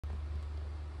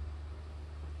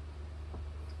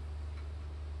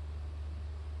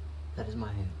That is my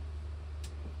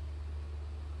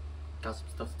got some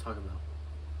stuff to talk about.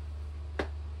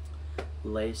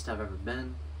 Latest I've ever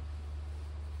been.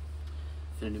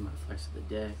 Finna do my flex of the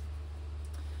day.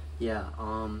 Yeah,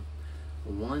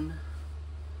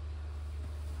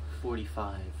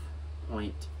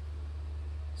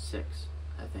 145.6,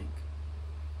 I think.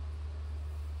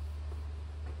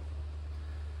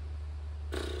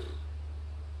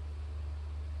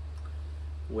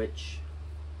 Which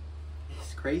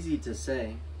is crazy to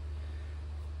say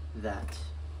that.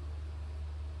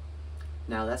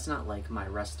 Now that's not like my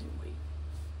resting weight,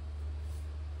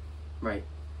 right?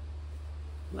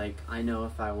 Like, I know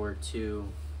if I were to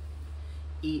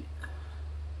eat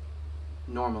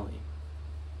normally,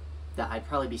 that I'd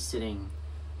probably be sitting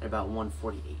at about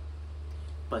 148.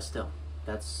 But still,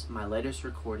 that's my latest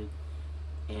recorded,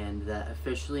 and that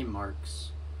officially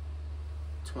marks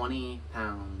 20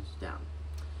 pounds down,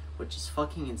 which is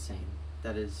fucking insane.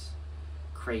 That is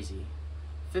crazy.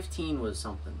 15 was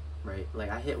something, right? Like,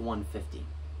 I hit 150.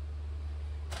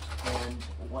 And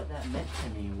what that meant to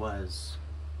me was,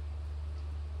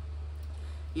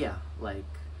 yeah, like,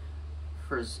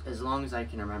 for as long as I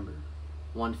can remember,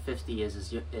 150 is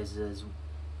as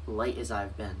light as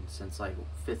I've been since, like,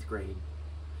 5th grade,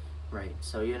 right?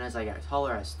 So even as I got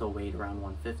taller, I still weighed around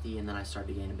 150, and then I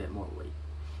started to gain a bit more weight.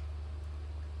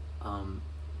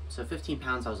 So 15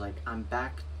 pounds, I was like, I'm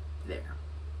back there.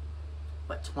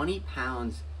 But 20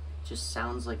 pounds just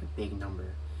sounds like a big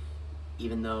number,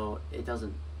 even though it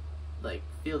doesn't, like,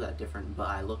 feel that different, but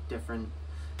I look different,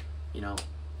 you know,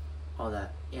 all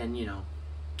that. And you know,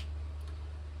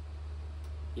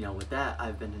 with that,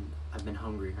 I've been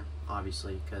hungrier,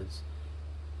 obviously, because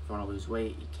if you want to lose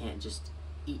weight, you can't just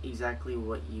eat exactly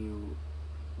what you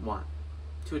want,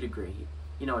 to a degree,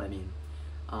 you know what I mean?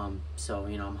 So,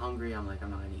 you know, I'm hungry, I'm like,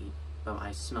 I'm not gonna eat, but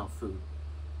I smell food.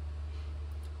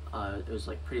 It was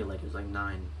like pretty late, it was like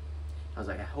 9. I was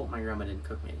like, I hope my grandma didn't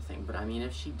cook me anything, but I mean,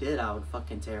 if she did, I would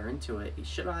fucking tear into it.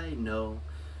 Should I? No.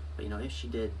 But you know, if she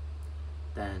did,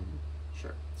 then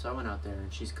sure. So I went out there,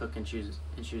 and she's cooking, she was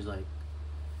like,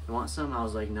 you want some? I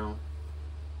was like, no.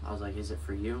 I was like, is it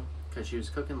for you? Because she was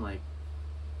cooking like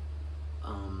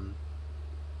a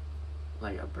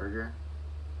burger,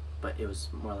 but it was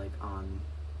more like on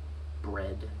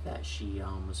bread that she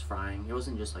was frying. It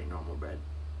wasn't just like normal bread.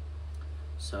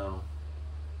 So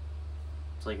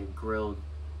it's like a grilled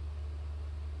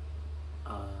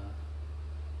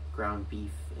ground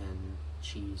beef and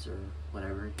cheese, or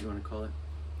whatever you want to call it.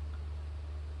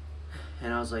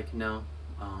 And I was like, no.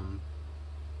 And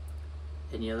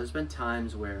you know, there's been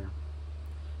times where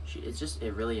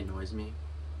it really annoys me,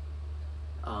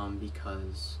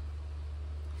 because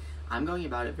I'm going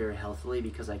about it very healthily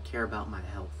because I care about my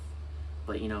health.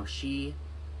 But you know, she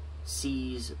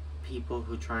sees people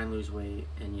who try and lose weight,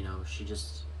 and you know, she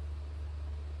just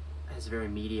has a very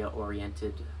media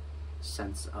oriented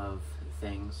sense of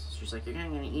things. She's like, you're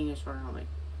gonna eat this, and I'm like,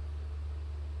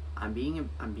 I'm being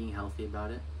healthy about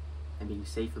it, and being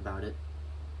safe about it,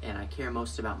 and I care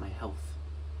most about my health.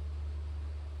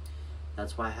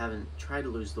 That's why I haven't tried to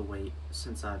lose the weight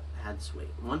since I've had this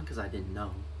weight. 1, because I didn't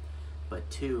know, but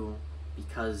 2,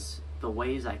 because the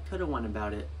ways I could have went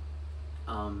about it,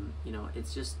 you know,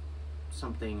 it's just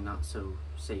something not so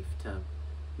safe to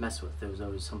mess with. There was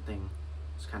always something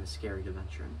was kind of scary to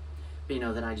venture in. But you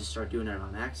know, then I just started doing it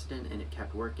on accident, and it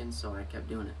kept working, so I kept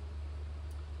doing it.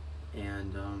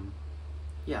 And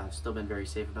yeah, I've still been very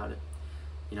safe about it.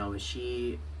 You know,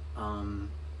 she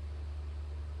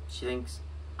thinks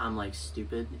I'm like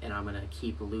stupid, and I'm gonna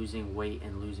keep losing weight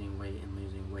and losing weight and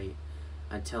losing weight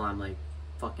until I'm like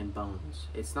fucking bones.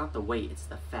 It's not the weight, it's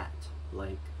the fat.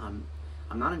 Like, I'm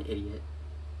not an idiot,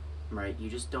 right? You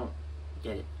just don't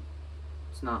get it.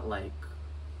 It's not like,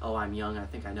 oh, I'm young, I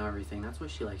think I know everything. That's what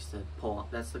she likes to pull.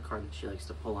 That's the card that she likes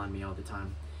to pull on me all the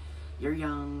time. You're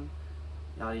young,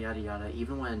 yada yada yada.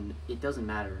 Even when it doesn't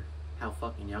matter how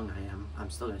fucking young I am, I'm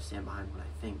still gonna stand behind what I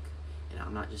think, and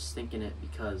I'm not just thinking it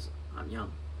because I'm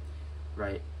young,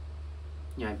 right?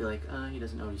 You know, I'd be like, he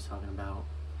doesn't know what he's talking about.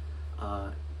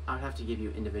 I would have to give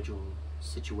you individual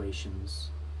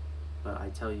situations, but I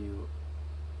tell you,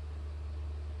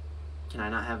 can I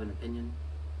not have an opinion?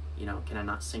 You know, can I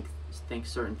not think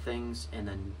certain things, and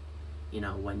then, you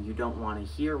know, when you don't want to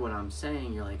hear what I'm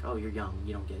saying, you're like, oh, you're young,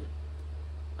 you don't get it.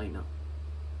 Like, no.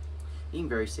 Being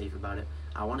very safe about it.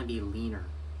 I want to be leaner,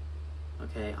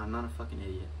 okay? I'm not a fucking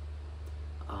idiot.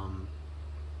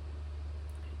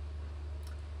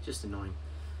 Just annoying.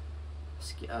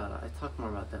 I talked more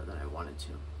about that than I wanted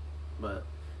to, but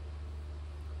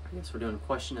I guess we're doing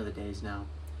question of the days now.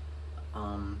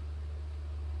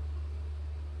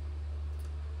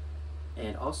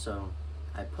 And also,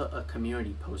 I put a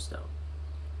community post out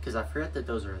because I forget that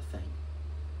those are a thing.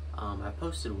 I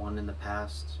posted one in the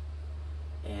past,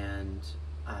 and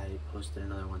I posted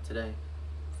another one today.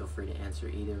 Feel free to answer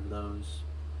either of those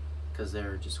because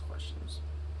they're just questions.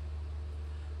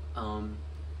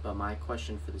 But my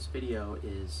question for this video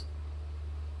is,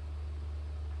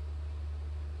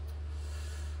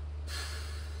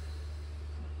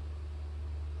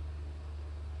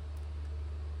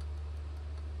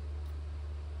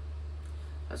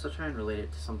 I still try and relate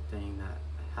it to something that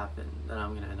happened that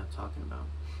I'm gonna end up talking about.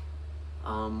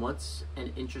 What's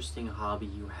an interesting hobby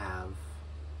you have?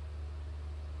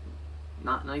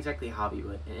 Not exactly a hobby,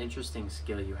 but an interesting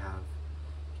skill you have.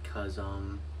 Because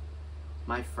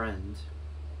my friend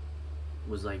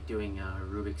was like doing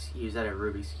he was at a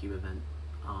Rubik's Cube event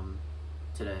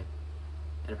today,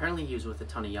 and apparently he was with a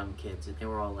ton of young kids, and they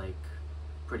were all like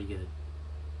pretty good.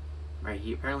 Right?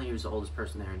 Apparently he was the oldest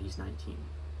person there, and he's 19.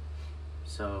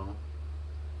 So,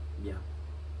 yeah.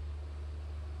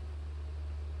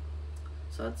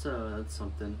 So that's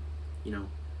something, you know.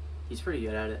 He's pretty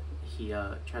good at it. He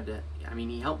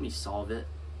he helped me solve it,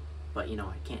 but you know,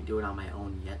 I can't do it on my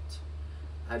own yet.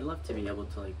 I'd love to be able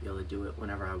to do it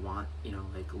whenever I want, you know,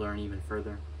 like learn even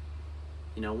further,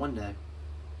 you know, one day.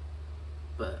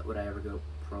 But would I ever go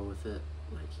pro with it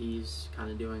like he's kind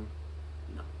of doing?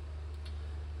 No.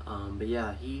 But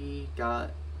yeah, he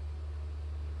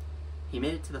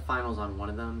made it to the finals on one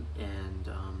of them, and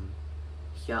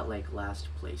he got like last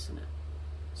place in it.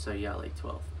 So he got like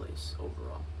 12th place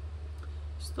overall.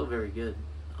 Still very good.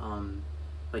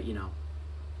 But you know,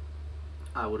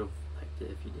 I would have liked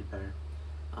it if he did better.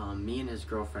 Me and his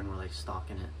girlfriend were like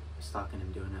stalking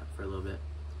him doing it for a little bit.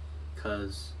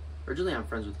 Cause originally I'm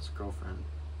friends with his girlfriend.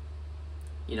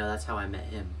 You know, that's how I met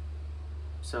him.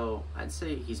 So I'd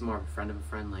say he's more of a friend of a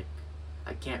friend. Like,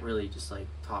 I can't really just like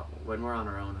talk when we're on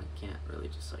our own. I can't really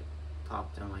just like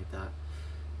talk to him like that.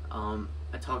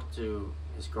 I talk to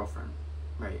his girlfriend,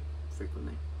 right,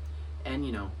 frequently, and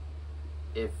you know,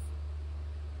 if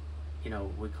you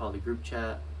know, we call the group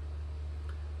chat,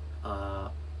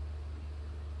 or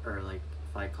like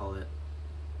if I call it,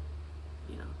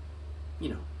 you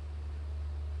know,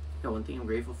 one thing I'm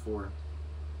grateful for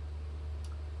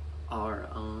are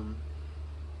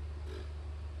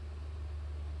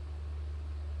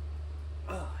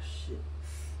oh shit.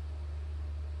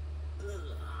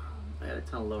 Ugh. I got a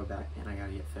ton of lower back pain I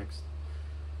gotta get fixed.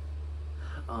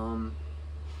 I'm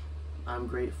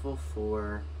grateful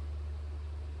for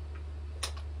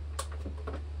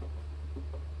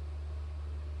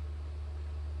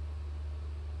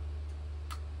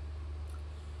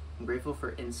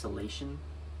insulation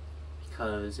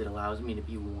because it allows me to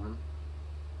be warm,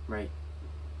 right?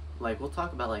 Like, we'll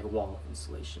talk about like wall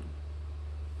insulation,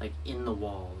 like in the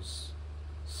walls,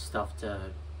 stuff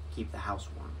to keep the house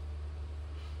warm.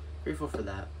 Grateful for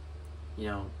that. You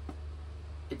know,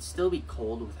 it'd still be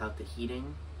cold without the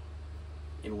heating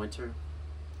in winter,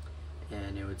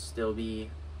 and it would still be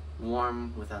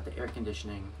warm without the air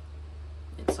conditioning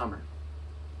in summer.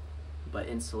 But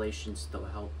insulation still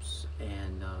helps,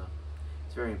 and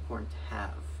it's very important to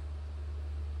have.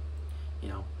 You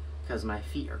know, because my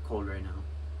feet are cold right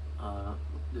now.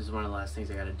 This is one of the last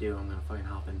things I gotta do. I'm gonna fucking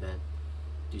hop in bed,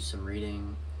 do some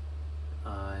reading,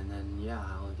 and then yeah,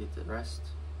 I'll get to rest.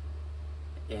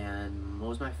 And what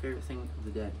was my favorite thing of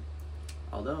the day?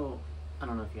 Although, I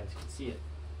don't know if you guys can see it,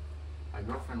 my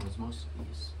girlfriend was most of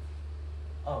these.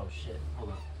 Oh shit,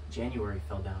 hold on. January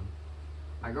fell down.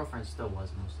 My girlfriend still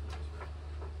was most of those.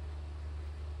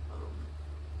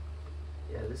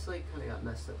 Yeah, this like kind of got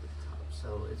messed up at the top,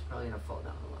 so it's probably gonna fall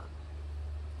down a lot.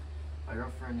 My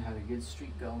girlfriend had a good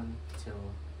streak going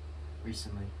till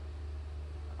recently.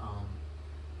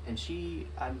 And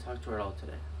I haven't talked to her at all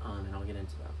today, and I'll get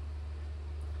into that.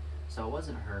 So it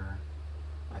wasn't her.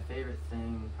 My favorite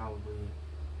thing probably,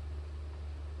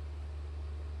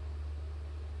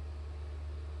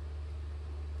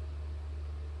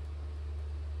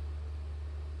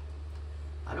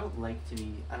 I don't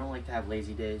like to have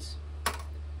lazy days,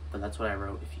 but that's what I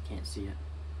wrote if you can't see it.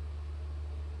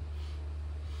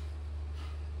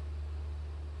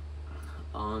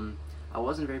 I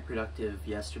wasn't very productive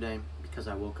yesterday because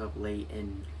I woke up late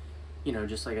and, you know,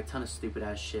 just like a ton of stupid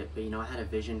ass shit, but you know, I had a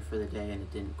vision for the day and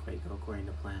it didn't quite go according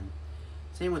to plan.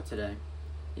 Same with today,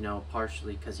 you know,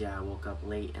 partially because yeah, I woke up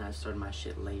late and I started my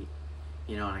shit late,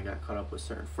 you know, and I got caught up with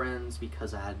certain friends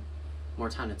because I had more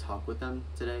time to talk with them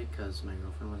today because my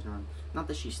girlfriend wasn't around. Not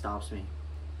that she stops me,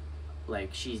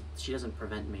 like she doesn't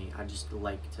prevent me. I just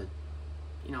like to,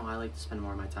 you know, I like to spend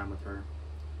more of my time with her.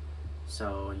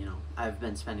 So, you know, I've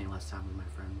been spending less time with my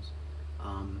friends.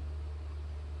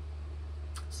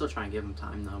 Still trying to give him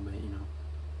time though, but you know.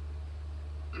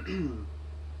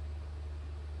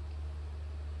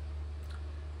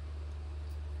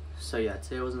 So yeah,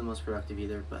 today wasn't the most productive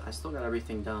either, but I still got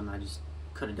everything done. I just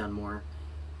could have done more.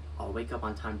 I'll wake up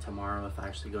on time tomorrow if I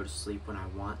actually go to sleep when I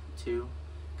want to,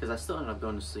 because I still ended up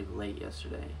going to sleep late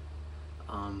yesterday,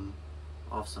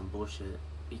 off some bullshit,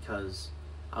 because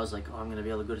I was like, oh, I'm gonna be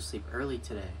able to go to sleep early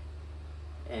today,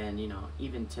 and you know,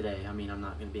 even today, I mean, I'm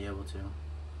not gonna be able to.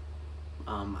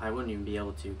 I wouldn't even be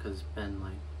able to, because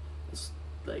it's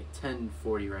like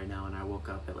 10:40 right now, and I woke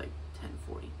up at like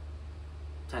 10:20.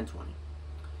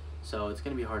 So it's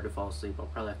gonna be hard to fall asleep. I'll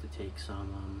probably have to take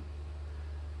some.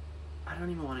 I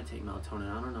don't even want to take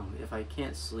melatonin. I don't know. If I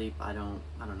can't sleep, I don't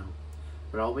know.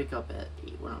 But I'll wake up at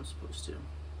 8 when I'm supposed to.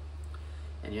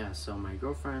 And yeah, so my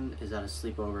girlfriend is at a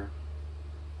sleepover.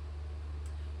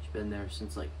 She's been there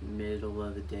since like middle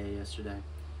of the day yesterday,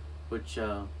 which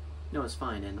is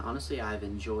fine. And honestly, I've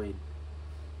enjoyed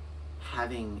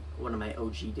having one of my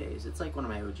OG days. It's like one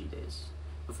of my OG days.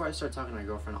 Before I started talking to my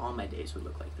girlfriend, all my days would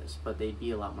look like this, but they'd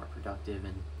be a lot more productive,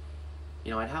 and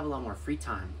you know, I'd have a lot more free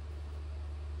time.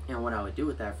 And what I would do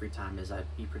with that free time is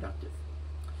I'd be productive.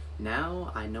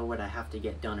 Now I know what I have to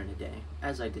get done in a day,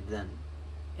 as I did then,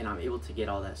 and I'm able to get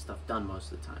all that stuff done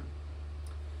most of the time.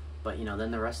 But you know,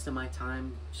 then the rest of my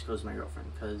time just goes to my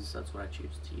girlfriend, because that's what I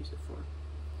choose to use it for.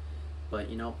 But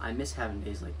you know, I miss having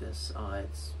days like this.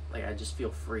 It's like I just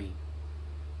feel free.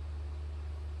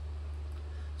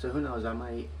 So who knows, I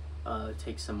might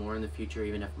take some more in the future,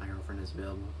 even if my girlfriend is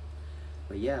available.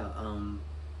 But yeah,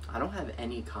 I don't have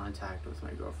any contact with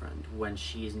my girlfriend when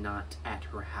she's not at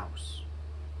her house,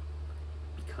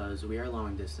 because we are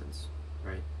long distance,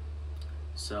 right?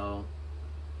 So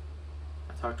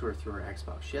I talk to her through her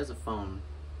Xbox. She has a phone,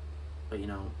 but you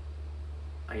know,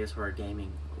 I guess we're a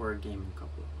gaming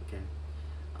couple, okay?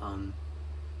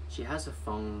 She has a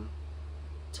phone.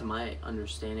 To my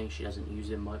understanding, she doesn't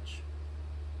use it much.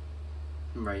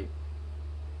 Right.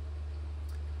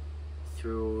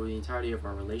 Through the entirety of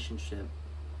our relationship,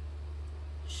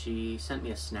 she sent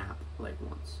me a snap like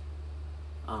once.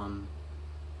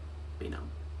 But you know,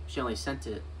 she only sent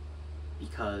it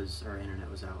because our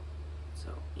internet was out.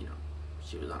 So, you know,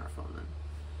 she was on her phone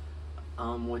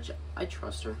then. Which I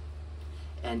trust her.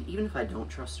 And even if I don't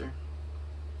trust her,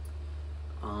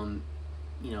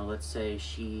 you know, let's say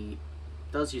she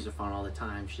does use her phone all the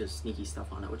time, she does sneaky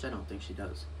stuff on it, which I don't think she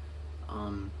does.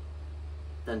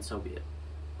 Then so be it.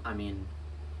 I mean,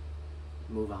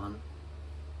 move on.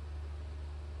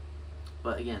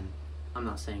 But again, I'm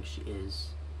not saying she is.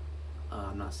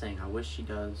 I'm not saying I wish she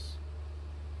does.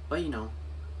 But you know,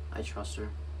 I trust her.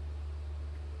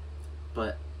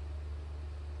 But,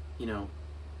 you know,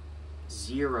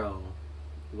 zero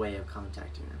way of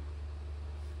contacting her.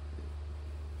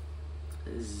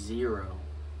 Zero.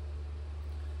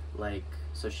 Like,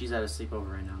 so she's at a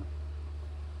sleepover right now.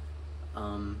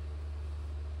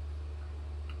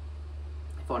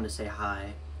 If I wanted to say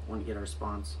hi, I want to get a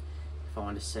response. If I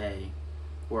wanted to say,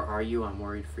 where are you? I'm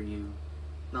worried for you.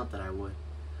 Not that I would.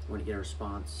 I want to get a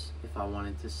response. If I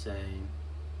wanted to say,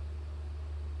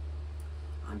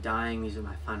 I'm dying, these are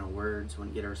my final words, I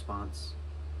want to get a response.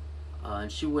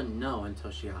 And she wouldn't know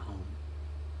until she got home.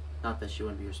 Not that she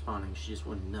wouldn't be responding, she just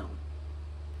wouldn't know.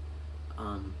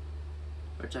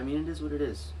 Which, I mean, it is what it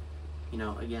is. You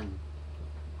know, again,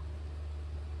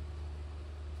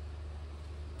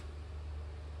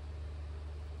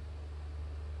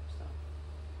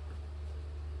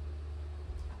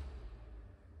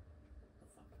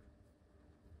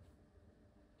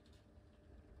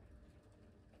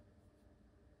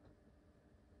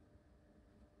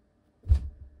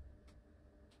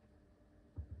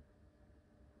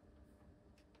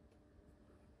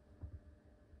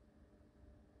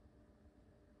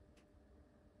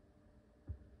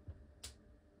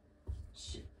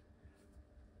 shit.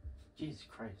 Jesus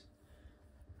Christ.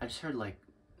 I just heard like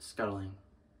scuttling.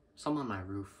 Some on my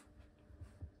roof.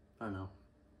 I don't know.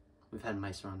 We've had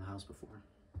mice around the house before.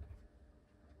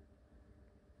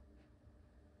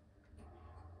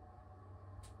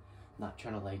 Not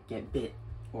trying to like get bit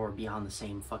or be on the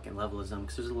same fucking level as them,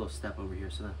 because there's a little step over here,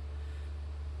 so that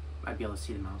I'd be able to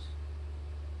see the mouse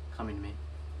coming to me.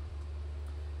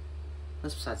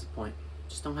 That's besides the point.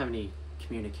 Just don't have any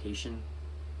communication.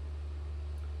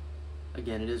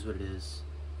 Again, it is what it is.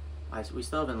 We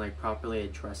still haven't like properly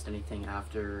addressed anything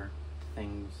after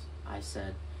things I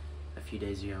said a few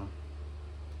days ago.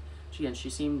 Again, she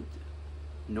seemed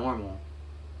normal.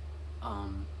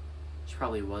 She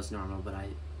probably was normal, but I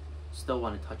still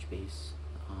want to touch base.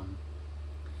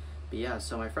 But yeah,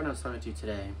 so my friend I was talking to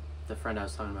today, the friend I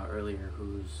was talking about earlier,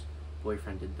 whose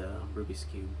boyfriend did the Rubik's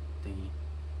Cube thingy,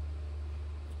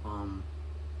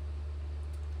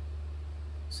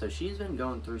 So she's been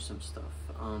going through some stuff.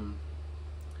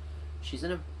 She's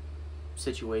in a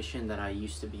situation that I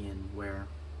used to be in where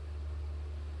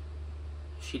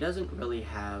she doesn't really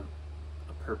have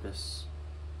a purpose.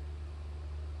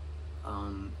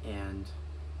 And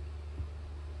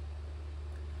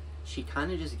she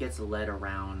kind of just gets led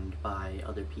around by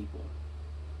other people.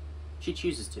 She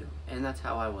chooses to, and that's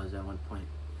how I was at one point.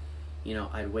 You know,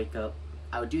 I'd wake up,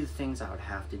 I would do the things I would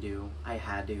have to do. I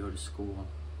had to go to school.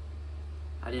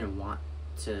 I didn't want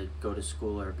to go to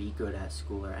school or be good at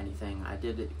school or anything. I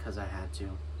did it because I had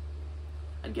to.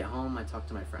 I'd get home, I'd talk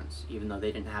to my friends, even though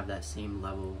they didn't have that same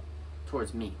level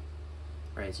towards me.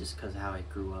 Right? It's just because how I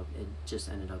grew up, it just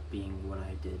ended up being what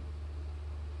I did.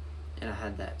 And I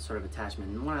had that sort of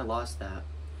attachment. And when I lost that,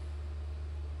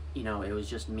 you know, it was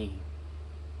just me.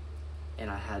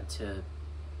 And I had to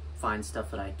find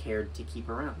stuff that I cared to keep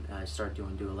around. I started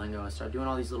doing Duolingo. I started doing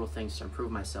all these little things to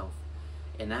improve myself.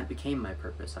 And that became my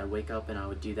purpose. I'd wake up and I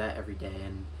would do that every day.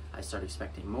 And I started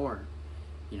expecting more,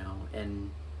 you know.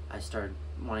 And I started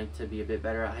wanting to be a bit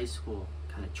better at high school.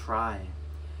 Kind of try.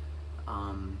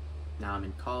 Now I'm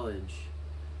in college.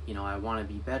 You know, I want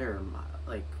to be better.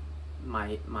 Like,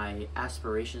 my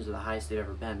aspirations are the highest they've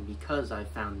ever been because I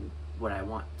found what I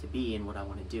want to be and what I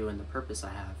want to do and the purpose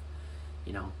I have.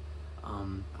 You know, I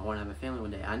want to have a family one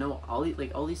day. I know all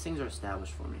these things are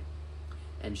established for me.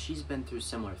 And she's been through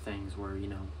similar things where, you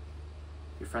know,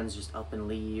 your friends just up and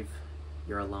leave,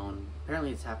 you're alone.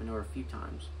 Apparently it's happened to her a few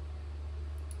times.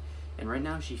 And right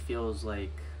now she feels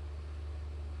like,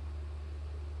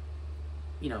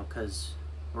 you know, because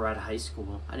we're out of high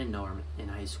school. I didn't know her in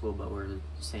high school, but we're the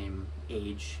same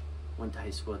age. Went to high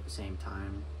school at the same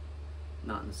time.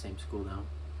 Not in the same school, though.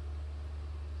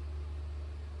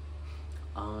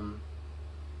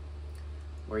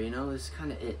 Where, you know, this is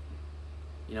kind of it.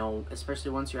 You know,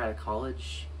 especially once you're out of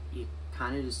college, you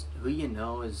kind of just, who you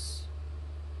know is,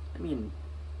 I mean,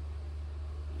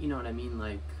 you know what I mean?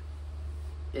 Like,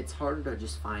 it's harder to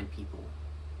just find people.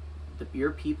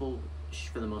 Your people,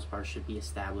 for the most part, should be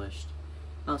established.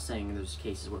 I'm not saying there's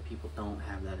cases where people don't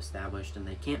have that established and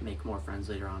they can't make more friends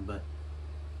later on, but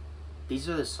these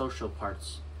are the social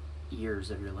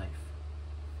years of your life.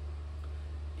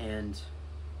 And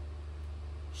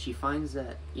she finds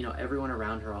that, you know, everyone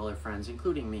around her, all her friends,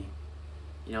 including me,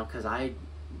 you know, because I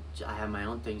have my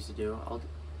own things to do.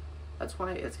 That's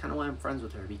kind of why I'm friends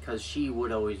with her, because she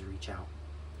would always reach out.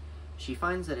 She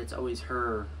finds that it's always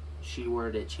her, she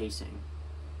worded it, chasing,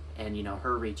 and, you know,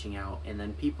 her reaching out, and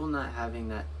then people not having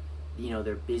that, you know,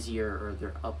 they're busier or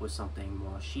they're up with something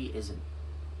while she isn't.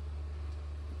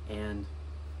 And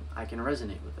I can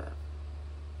resonate with that.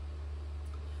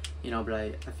 You know, but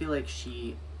I feel like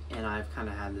she and I've kind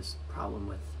of had this problem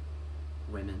with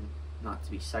women, not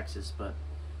to be sexist, but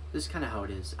this is kind of how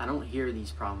it is. I don't hear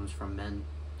these problems from men.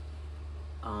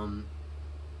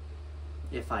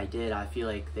 If I did, I feel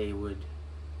like they would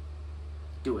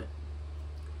do it.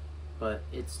 But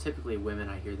it's typically women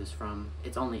I hear this from.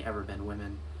 It's only ever been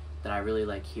women that I really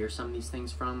like hear some of these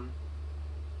things from.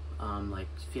 Like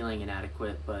feeling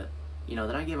inadequate, but, you know,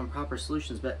 that I give them proper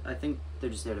solutions, but I think they're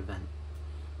just there to vent.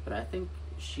 But I think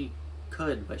she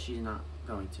could, but she's not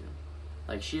going to.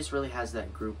 Like, she just really has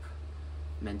that group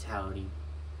mentality.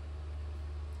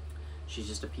 She's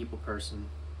just a people person.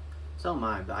 So am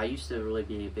I, but I used to really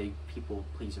be a big people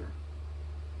pleaser.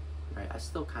 Right? I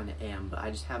still kind of am, but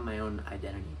I just have my own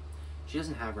identity. She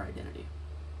doesn't have her identity.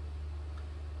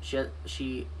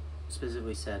 She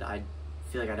specifically said, I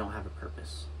feel like I don't have a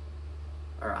purpose.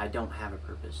 Or I don't have a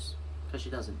purpose. Because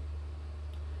she doesn't.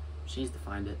 She needs to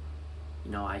find it. You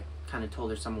know, I kind of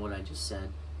told her some of what I just said.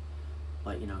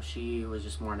 But, you know, she was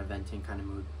just more in a venting kind of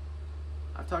mood.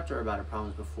 I've talked to her about her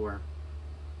problems before.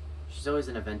 She's always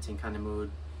in a venting kind of mood.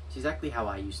 It's exactly how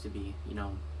I used to be, you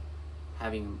know,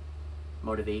 having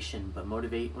motivation. But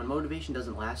when motivation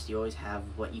doesn't last, you always have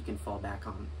what you can fall back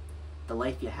on. The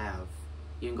life you have.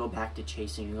 You can go back to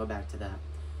chasing, you can go back to that.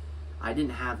 I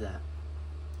didn't have that.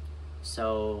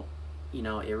 So, you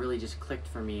know, it really just clicked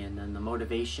for me, and then the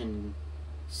motivation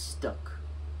stuck,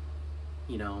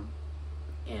 you know,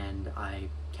 and I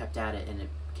kept at it, and it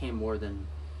became more than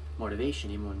motivation.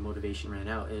 Even when motivation ran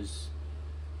out, it was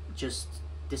just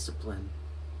discipline,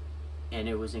 and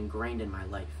it was ingrained in my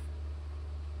life.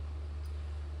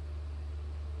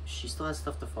 She still has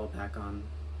stuff to fall back on.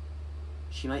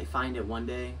 She might find it one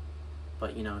day,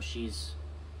 but, you know, she's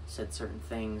said certain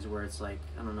things where it's like,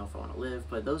 I don't know if I want to live,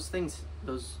 but those things,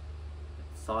 those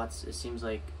thoughts, it seems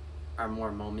like, are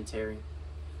more momentary.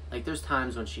 Like, there's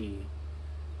times when she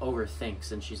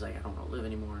overthinks and she's like, I don't want to live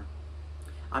anymore.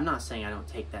 I'm not saying I don't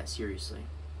take that seriously.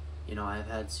 You know, I've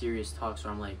had serious talks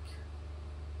where I'm like,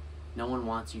 no one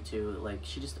wants you to, like,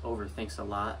 she just overthinks a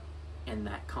lot, and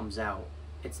that comes out.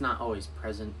 It's not always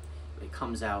present. It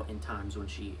comes out in times when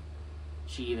she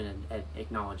even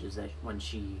acknowledges that when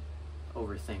she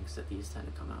overthinks, that these tend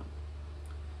to come out.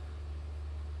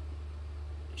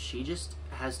 She just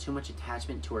has too much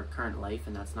attachment to her current life,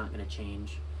 and that's not going to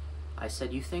change. I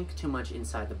said, you think too much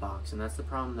inside the box, and that's the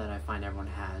problem that I find everyone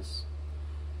has.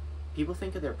 People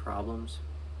think of their problems,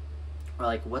 or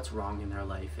like what's wrong in their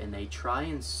life, and they try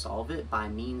and solve it by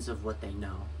means of what they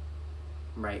know,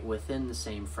 right? Within the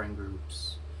same friend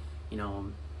groups, you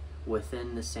know,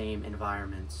 within the same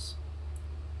environments.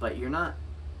 But you're not,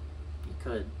 you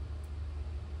could,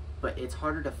 but it's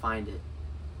harder to find it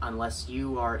unless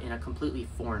you are in a completely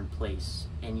foreign place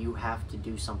and you have to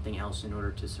do something else in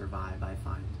order to survive, I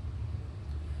find.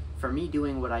 For me,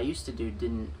 doing what I used to do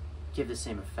didn't give the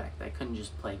same effect. I couldn't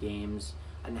just play games.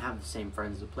 I didn't have the same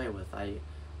friends to play with.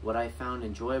 What I found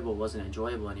enjoyable wasn't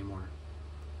enjoyable anymore,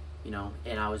 you know,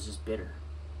 and I was just bitter.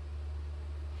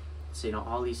 So, you know,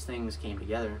 all these things came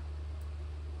together,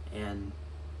 and,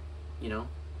 you know,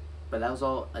 but that was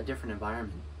all a different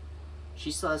environment.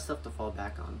 She still has stuff to fall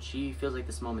back on. She feels like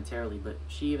this momentarily, but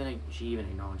she even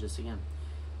acknowledged this again.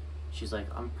 She's like,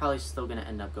 I'm probably still gonna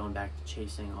end up going back to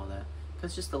chasing all that,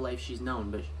 because just the life she's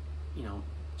known. But, you know,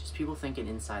 just people thinking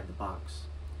inside the box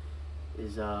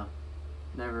is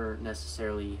never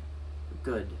necessarily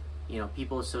good. You know,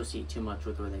 people associate too much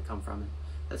with where they come from.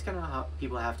 That's kind of how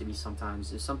people have to be sometimes.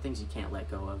 There's some things you can't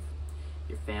let go of.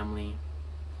 Your family,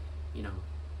 you know,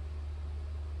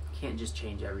 can't just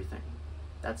change everything.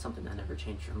 That's something that never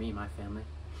changed for me, my family.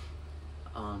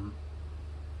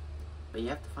 But you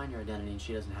have to find your identity, and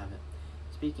she doesn't have it.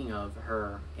 Speaking of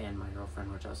her and my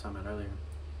girlfriend, which I was talking about earlier,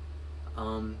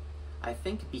 I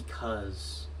think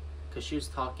because she was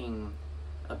talking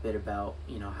a bit about,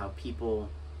 you know, how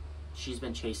she's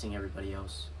been chasing everybody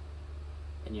else.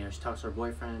 And, you know, she talks to her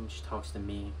boyfriend, she talks to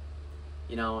me,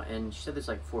 you know, and she said there's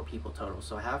like 4 people total.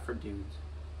 So half are dudes,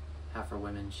 half are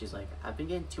women. She's like, I've been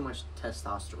getting too much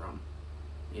testosterone,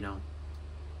 you know.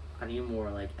 I need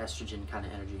more like estrogen kind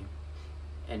of energy.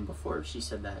 And before she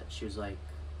said that, she was like,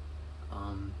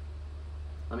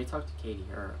 let me talk to Katie,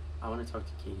 or I want to talk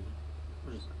to Katie.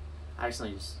 I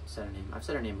accidentally just said her name. I've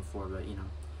said her name before, but, you know,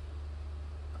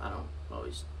 I don't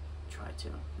always try to,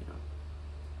 you know.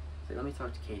 So let me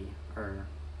talk to Katie, or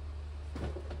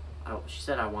she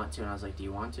said I want to, and I was like, do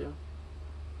you want to?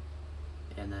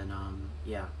 And then,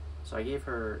 yeah. So I gave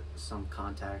her some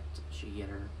contact she could get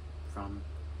her from,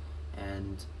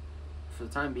 and for the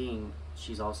time being,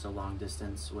 she's also long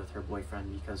distance with her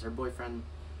boyfriend, because her boyfriend,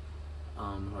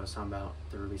 who I was talking about,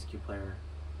 the Rubik's Cube player,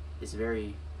 is a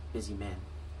very busy man.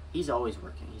 He's always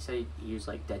working. He said he was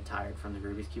like dead tired from the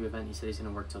Rubik's Cube event. He said he's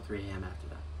gonna work till 3 a.m. after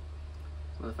that.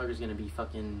 This motherfucker's gonna be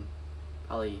fucking,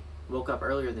 probably woke up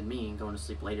earlier than me and going to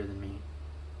sleep later than me.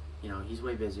 You know, he's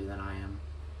way busier than I am.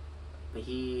 But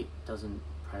he doesn't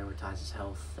prioritize his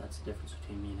health. That's the difference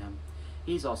between me and him.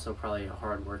 He's also probably a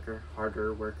harder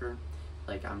worker.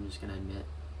 Like, I'm just gonna admit,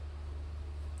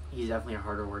 he's definitely a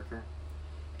harder worker.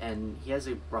 And he has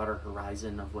a broader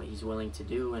horizon of what he's willing to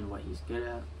do and what he's good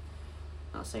at.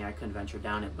 Not saying I couldn't venture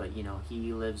down it, but, you know,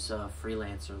 he lives a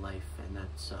freelancer life, and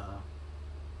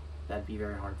that'd be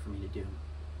very hard for me to do.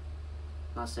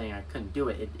 Not saying I couldn't do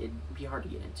it. It'd be hard to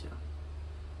get into.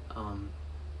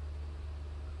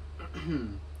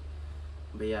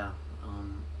 But yeah,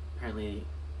 apparently,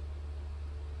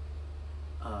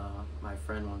 my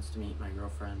friend wants to meet my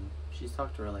girlfriend. She's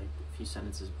talked to her like a few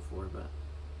sentences before,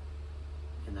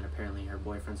 and then apparently her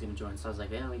boyfriend's gonna join. So I was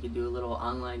like, yeah, we could do a little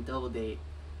online double date,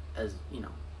 as, you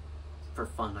know, for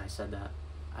fun. I said that.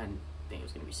 I didn't think it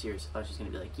was gonna be serious. I thought she was gonna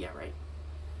be like, yeah, right.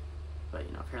 But,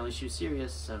 you know, apparently she was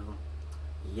serious, so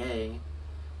yay.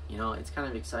 You know, it's kind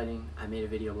of exciting. I made a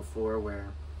video before where,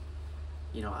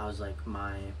 you know, I was like,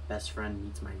 my best friend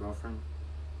meets my girlfriend.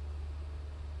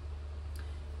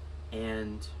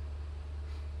 And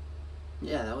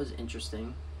yeah, that was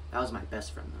interesting. That was my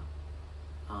best friend, though,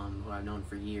 who I've known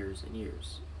for years and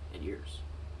years and years.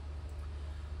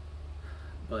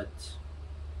 But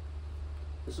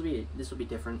this will be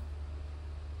different.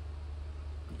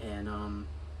 And I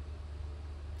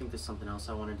think there's something else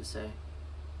I wanted to say.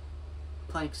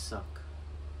 Planks suck.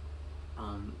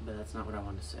 But that's not what I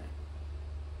wanted to say.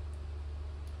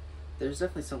 There's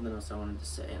definitely something else I wanted to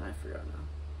say, and I forgot now.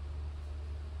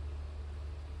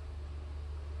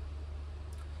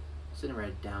 I didn't write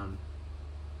it down.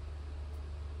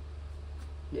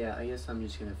 Yeah, I guess I'm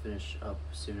just gonna finish up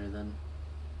sooner then.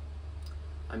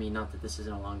 I mean, not that this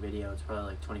isn't a long video. It's probably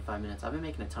like 25 minutes. I've been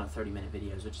making a ton of 30-minute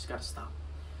videos, which has got to stop.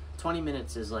 20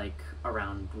 minutes is like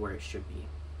around where it should be.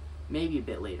 Maybe a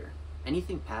bit later.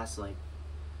 Anything past like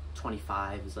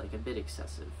 25 is like a bit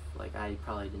excessive. Like I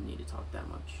probably didn't need to talk that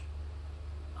much.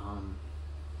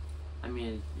 I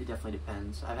mean, it definitely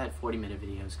depends. I've had 40-minute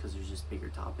videos because there's just bigger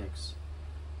topics.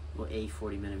 Well, a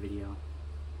 40-minute video.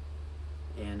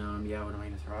 And yeah, what am I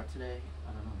gonna throw out today?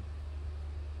 I don't know.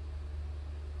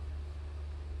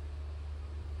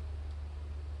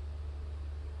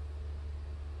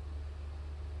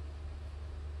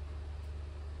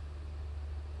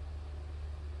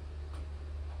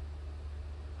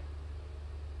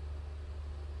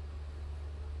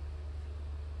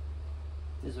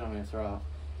 This is what I'm gonna throw out.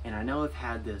 And I know I've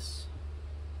had this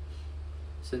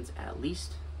since at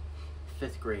least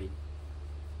 5th grade.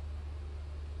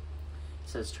 It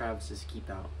says Travis's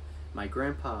Keep Out. My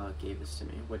grandpa gave this to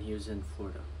me when he was in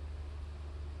Florida.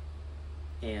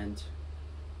 And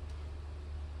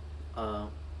I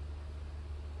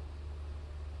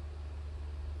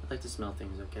like to smell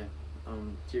things, okay?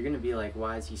 You're gonna be like,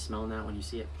 why is he smelling that when you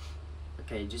see it?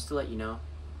 Okay, just to let you know,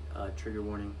 trigger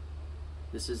warning.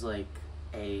 This is like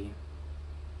the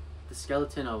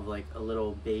skeleton of like a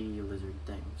little baby lizard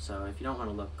thing. So if you don't want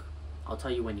to look, I'll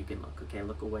tell you when you can look. Okay,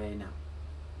 look away now.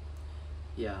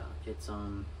 Yeah, it's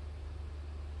a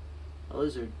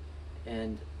lizard.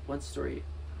 And one story,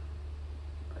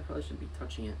 I probably shouldn't be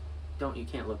touching it. You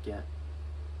can't look yet.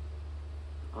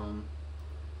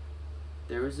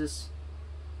 There was this.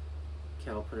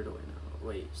 Okay, I'll put it away now.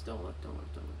 Wait, don't look.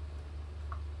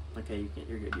 Okay,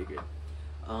 you're good.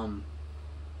 There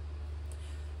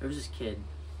was this kid.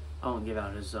 I won't give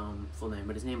out his full name,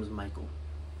 but his name was Michael.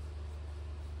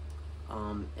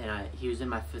 And he was in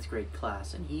my 5th grade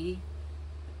class, and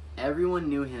everyone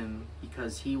knew him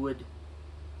because he would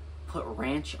put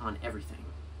ranch on everything.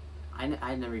 I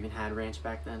never even had ranch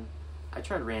back then. I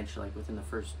tried ranch like within the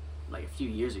first, like a few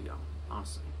years ago,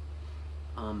 honestly.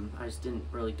 I just didn't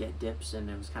really get dips, and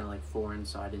it was kind of like foreign,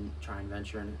 so I didn't try and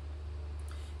venture in it.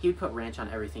 He would put ranch on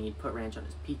everything. He'd put ranch on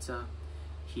his pizza.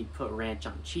 He'd put ranch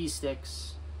on cheese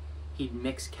sticks. He'd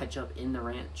mix ketchup in the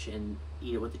ranch and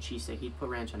eat it with the cheese stick. He'd put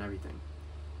ranch on everything.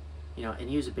 You know, and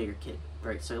he was a bigger kid,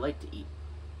 right? So he liked to eat.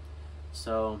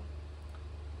 So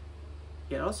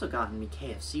he had also gotten me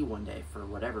KFC one day for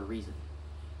whatever reason.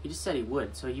 He just said he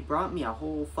would. So he brought me a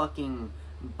whole fucking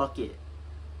bucket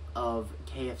of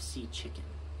KFC chicken.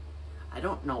 I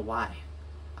don't know why.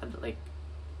 But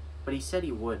he said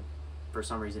he would for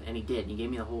some reason, and he did. He gave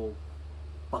me the whole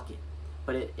bucket.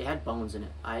 But it had bones in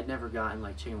it. I had never gotten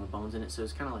like chicken with bones in it, so it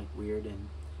was kind of like weird.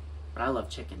 But I love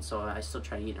chicken, so I still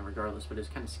try to eat it regardless. But it was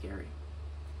kind of scary.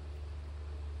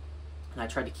 And I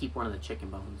tried to keep one of the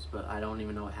chicken bones, but I don't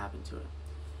even know what happened to it.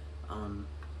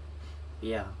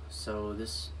 Yeah. So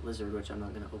this lizard, which I'm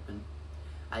not gonna open,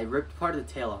 I ripped part of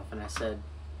the tail off, and I said,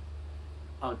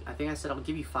 I'll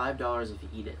give you $5 if you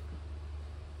eat it.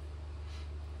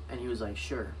 And he was like,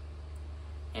 sure.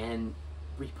 And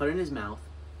we put it in his mouth.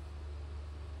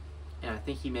 And I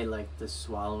think he made like the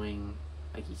swallowing,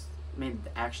 like he made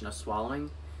the action of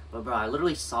swallowing. But bro, I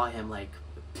literally saw him like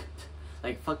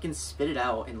fucking spit it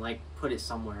out and like put it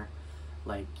somewhere.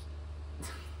 Like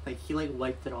he like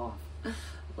wiped it off.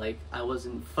 Like I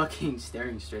wasn't fucking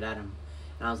staring straight at him.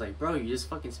 And I was like, bro, you just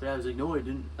fucking spit it out. I was like, no, I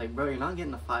didn't. Like, bro, you're not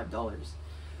getting the $5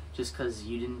 just because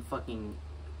you didn't fucking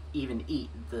even eat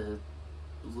the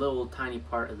little tiny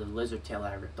part of the lizard tail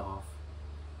I ripped off.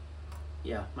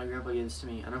 Yeah, my grandpa gave this to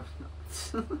me. I don't know.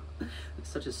 It's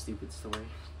such a stupid story.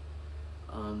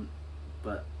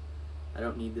 But I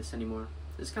don't need this anymore.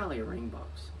 It's kind of like a ring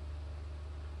box.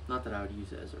 Not that I would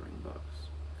use it as a ring box,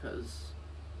 because,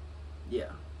 yeah.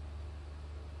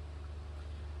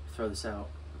 Throw this out.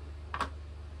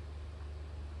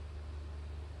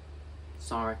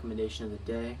 Song recommendation of the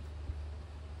day.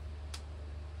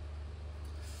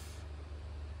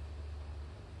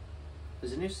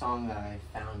 There's a new song that I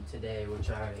found today, which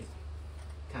I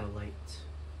kind of liked.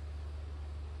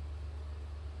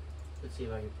 Let's see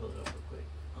if I can pull it up real quick.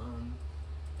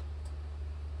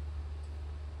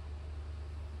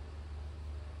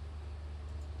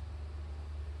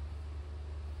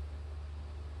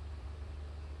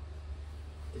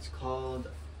 It's called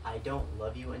I Don't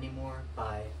Love You Anymore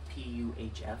by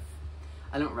PUHF.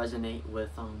 I don't resonate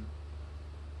with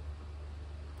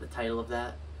the title of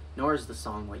that, nor is the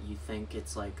song what you think.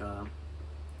 It's like a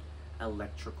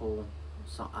electrical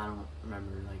song. I don't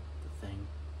remember like the thing,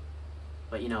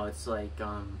 but you know, it's like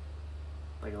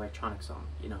electronic song,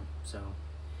 you know. So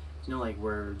there's no like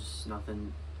words,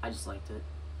 nothing. I just liked it.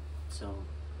 So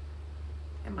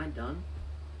am I done?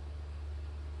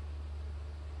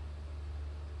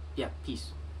 Yeah,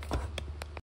 peace.